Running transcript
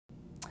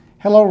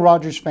Hello,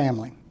 Rogers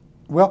family.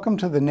 Welcome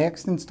to the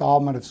next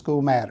installment of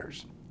School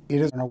Matters. It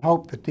is our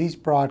hope that these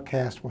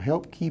broadcasts will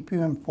help keep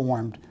you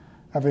informed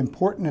of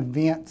important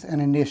events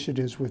and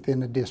initiatives within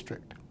the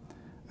district.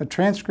 A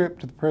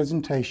transcript of the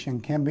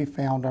presentation can be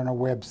found on our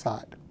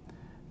website.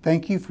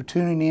 Thank you for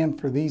tuning in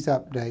for these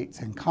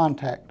updates and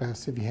contact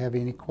us if you have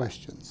any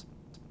questions.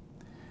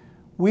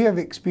 We have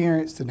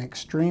experienced an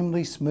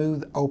extremely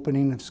smooth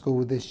opening of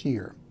school this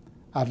year.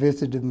 I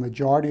visited the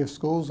majority of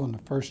schools on the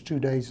first 2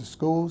 days of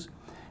schools,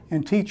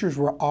 and teachers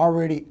were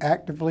already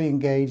actively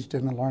engaged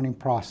in the learning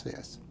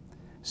process.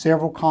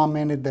 Several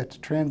commented that the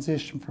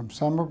transition from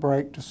summer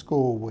break to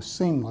school was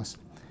seamless,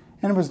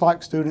 and it was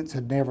like students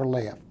had never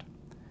left.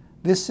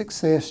 This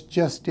success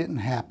just didn't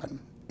happen.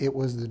 It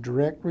was the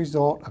direct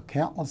result of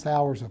countless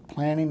hours of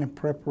planning and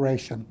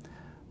preparation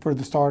for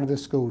the start of the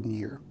school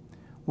year.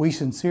 We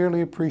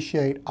sincerely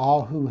appreciate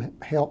all who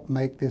helped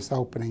make this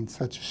opening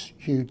such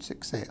a huge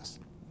success.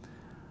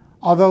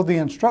 Although the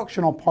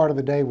instructional part of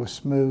the day was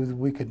smooth,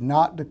 we could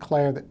not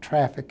declare that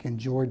traffic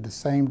enjoyed the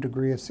same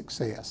degree of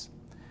success.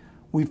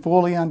 We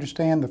fully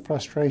understand the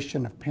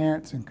frustration of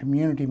parents and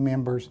community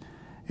members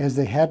as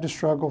they had to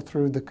struggle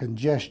through the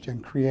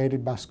congestion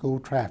created by school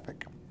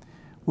traffic.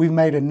 We've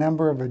made a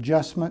number of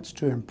adjustments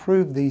to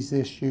improve these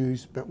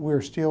issues, but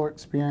we're still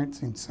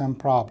experiencing some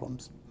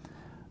problems.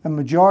 A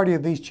majority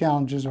of these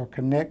challenges are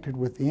connected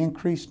with the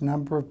increased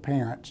number of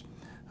parents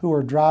who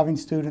are driving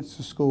students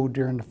to school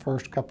during the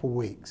first couple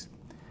weeks.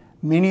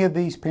 Many of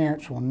these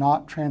parents will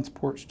not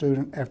transport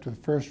students after the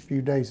first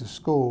few days of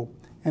school,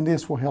 and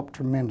this will help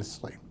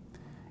tremendously.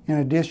 In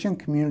addition,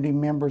 community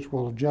members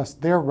will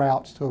adjust their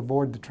routes to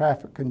avoid the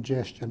traffic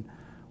congestion,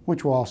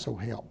 which will also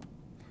help.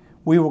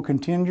 We will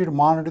continue to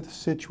monitor the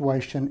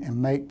situation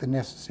and make the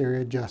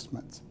necessary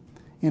adjustments.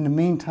 In the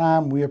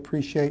meantime, we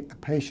appreciate the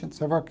patience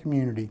of our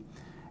community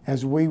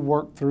as we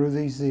work through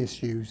these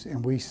issues,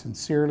 and we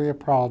sincerely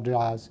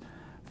apologize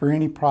for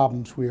any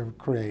problems we have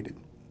created.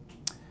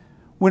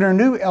 When our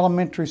new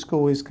elementary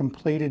school is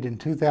completed in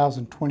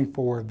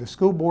 2024, the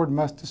school board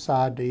must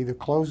decide to either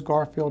close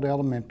Garfield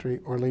Elementary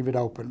or leave it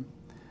open.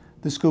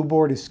 The school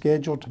board is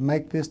scheduled to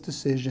make this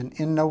decision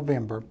in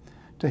November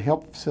to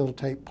help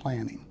facilitate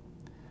planning.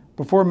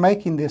 Before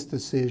making this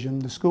decision,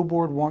 the school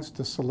board wants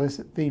to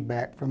solicit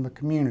feedback from the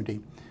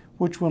community,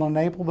 which will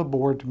enable the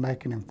board to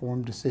make an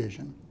informed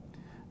decision.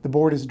 The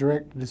board has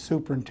directed the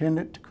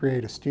superintendent to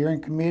create a steering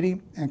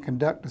committee and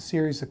conduct a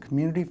series of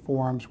community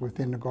forums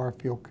within the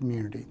Garfield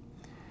community.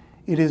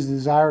 It is the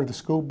desire of the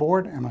school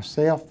board and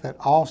myself that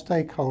all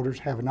stakeholders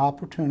have an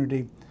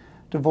opportunity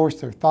to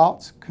voice their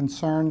thoughts,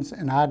 concerns,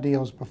 and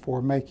ideals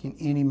before making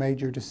any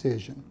major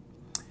decision.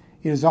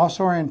 It is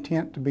also our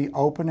intent to be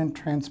open and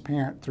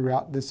transparent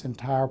throughout this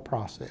entire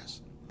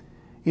process.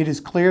 It is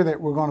clear that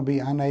we're going to be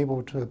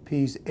unable to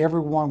appease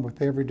everyone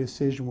with every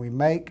decision we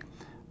make,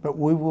 but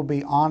we will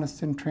be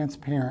honest and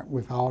transparent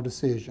with all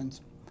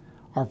decisions.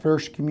 Our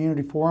first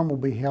community forum will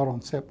be held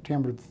on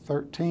September the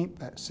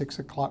 13th at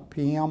 6:00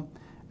 p.m.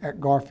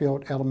 at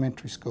Garfield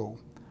Elementary School.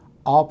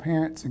 All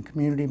parents and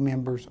community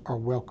members are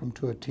welcome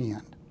to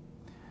attend.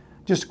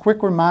 Just a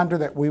quick reminder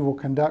that we will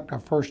conduct our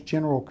first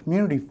general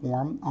community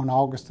forum on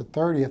August the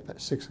 30th at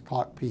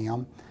 6:00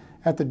 p.m.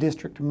 at the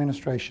District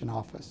Administration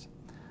Office.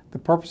 The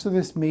purpose of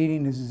this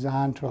meeting is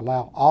designed to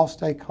allow all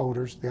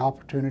stakeholders the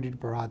opportunity to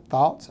provide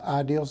thoughts,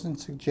 ideas, and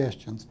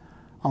suggestions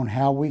on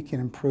how we can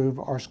improve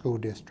our school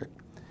district.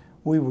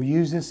 We will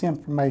use this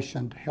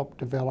information to help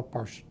develop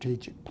our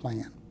strategic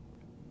plan.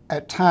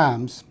 At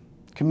times,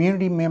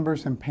 community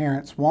members and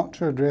parents want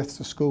to address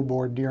the school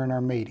board during our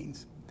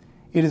meetings.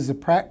 It is the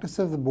practice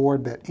of the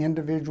board that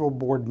individual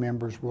board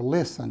members will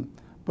listen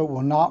but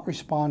will not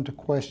respond to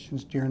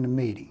questions during the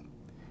meeting.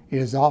 It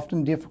is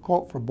often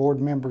difficult for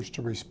board members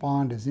to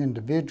respond as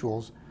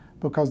individuals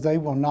because they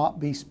will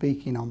not be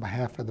speaking on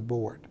behalf of the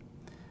board.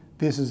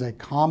 This is a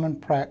common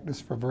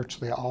practice for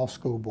virtually all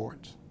school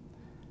boards.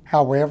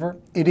 However,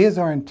 it is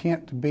our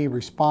intent to be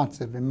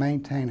responsive and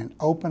maintain an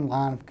open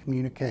line of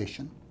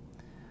communication.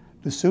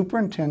 The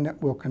superintendent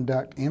will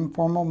conduct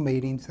informal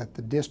meetings at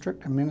the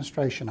District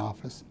Administration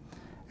Office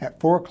at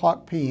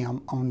 4:00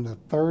 p.m. on the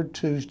third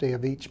Tuesday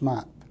of each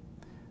month.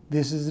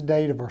 This is the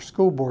date of our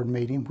school board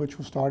meeting, which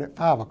will start at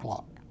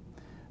 5:00.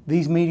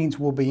 These meetings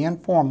will be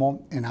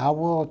informal, and I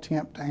will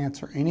attempt to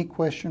answer any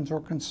questions or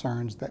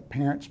concerns that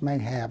parents may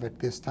have at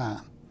this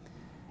time.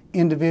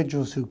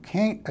 Individuals who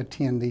can't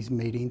attend these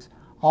meetings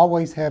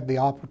always have the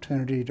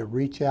opportunity to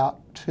reach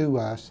out to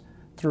us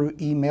through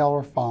email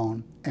or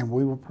phone, and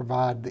we will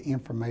provide the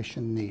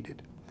information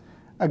needed.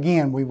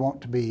 Again, we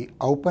want to be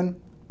open,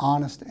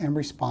 honest, and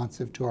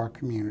responsive to our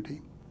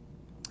community.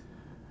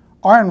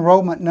 Our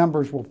enrollment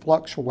numbers will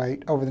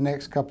fluctuate over the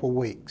next couple of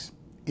weeks.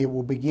 It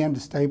will begin to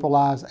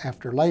stabilize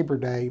after Labor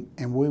Day,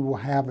 and we will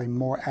have a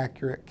more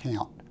accurate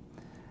count.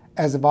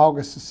 As of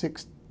August the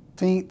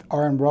 16th,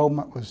 our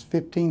enrollment was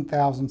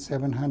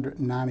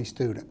 15,790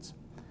 students.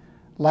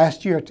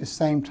 Last year at the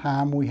same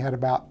time, we had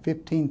about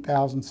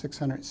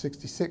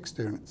 15,666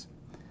 students.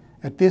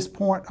 At this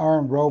point, our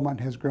enrollment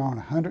has grown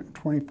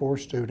 124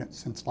 students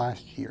since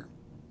last year.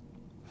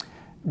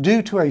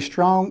 Due to a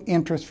strong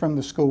interest from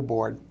the school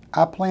board,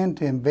 I plan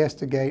to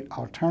investigate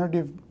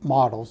alternative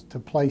models to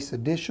place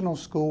additional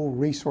school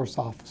resource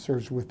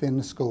officers within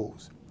the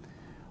schools.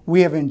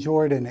 We have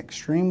enjoyed an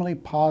extremely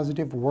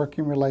positive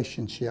working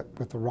relationship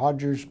with the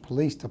Rogers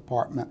Police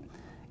Department,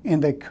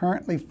 and they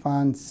currently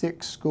fund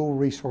 6 school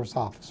resource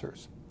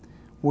officers.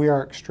 We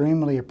are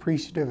extremely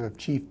appreciative of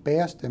Chief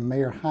Best and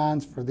Mayor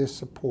Hines for this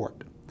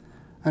support.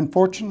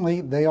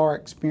 Unfortunately, they are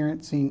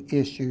experiencing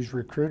issues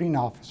recruiting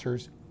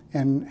officers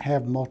and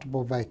have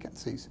multiple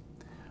vacancies.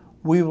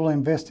 We will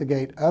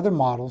investigate other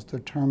models to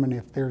determine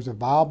if there's a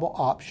viable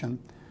option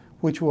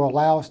which will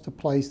allow us to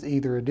place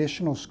either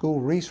additional school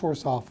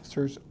resource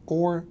officers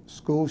or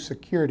school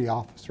security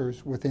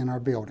officers within our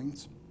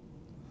buildings.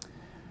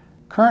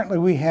 Currently,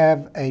 we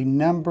have a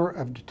number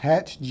of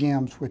detached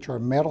gyms which are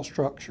metal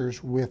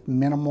structures with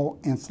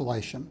minimal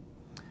insulation.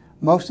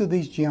 Most of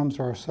these gyms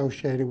are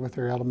associated with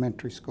our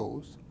elementary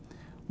schools.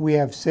 We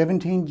have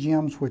 17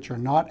 gyms which are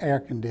not air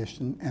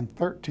conditioned and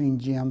 13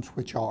 gyms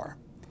which are.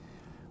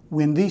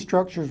 When these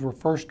structures were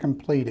first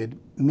completed,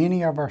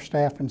 many of our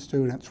staff and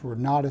students were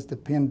not as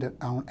dependent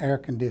on air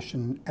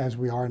conditioning as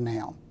we are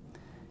now.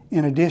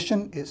 In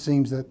addition, it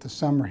seems that the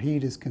summer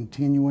heat is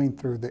continuing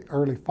through the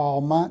early fall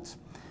months,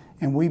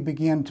 and we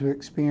begin to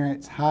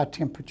experience high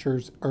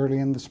temperatures early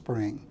in the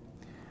spring.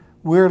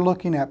 We're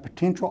looking at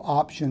potential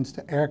options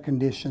to air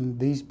condition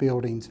these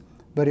buildings,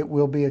 but it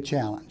will be a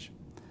challenge.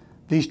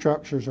 These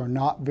structures are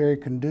not very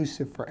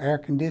conducive for air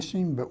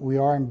conditioning, but we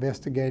are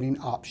investigating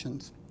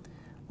options.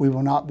 We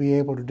will not be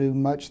able to do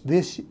much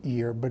this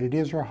year, but it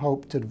is our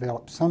hope to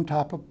develop some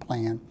type of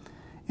plan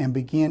and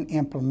begin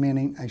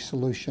implementing a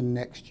solution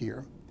next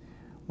year.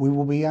 We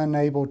will be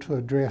unable to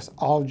address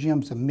all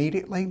gyms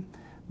immediately,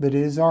 but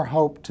it is our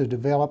hope to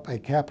develop a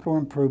capital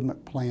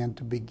improvement plan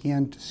to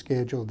begin to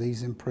schedule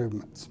these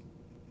improvements.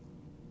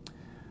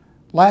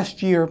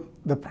 Last year,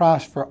 the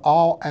price for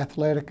all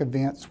athletic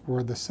events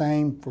were the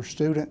same for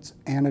students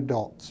and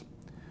adults.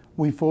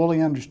 We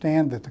fully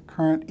understand that the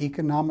current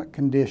economic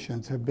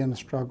conditions have been a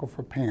struggle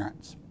for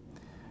parents.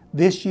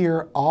 This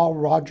year, all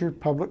Rogers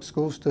Public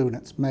School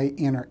students may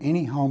enter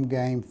any home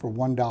game for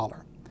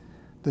 $1.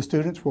 The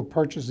students will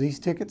purchase these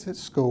tickets at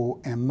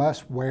school and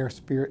must wear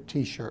Spirit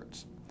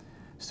t-shirts.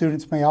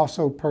 Students may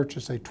also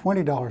purchase a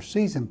 $20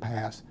 season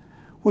pass,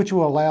 which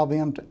will allow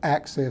them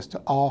access to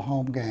all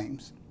home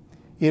games.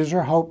 It is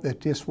our hope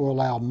that this will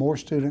allow more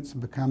students to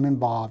become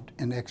involved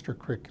in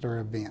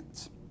extracurricular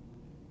events.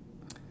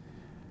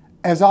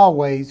 As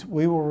always,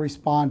 we will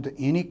respond to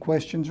any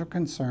questions or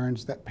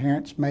concerns that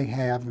parents may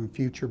have in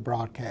future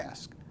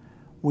broadcasts.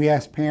 We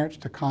ask parents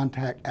to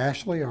contact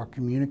Ashley, our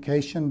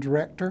communication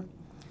director,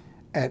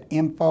 at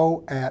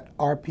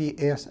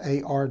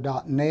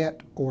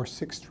info@rpsar.net or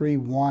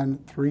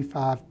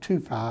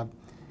 631-3525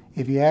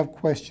 if you have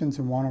questions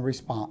and want a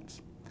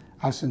response.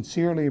 I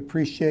sincerely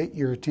appreciate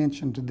your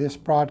attention to this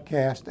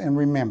broadcast, and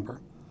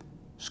remember,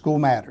 school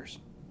matters.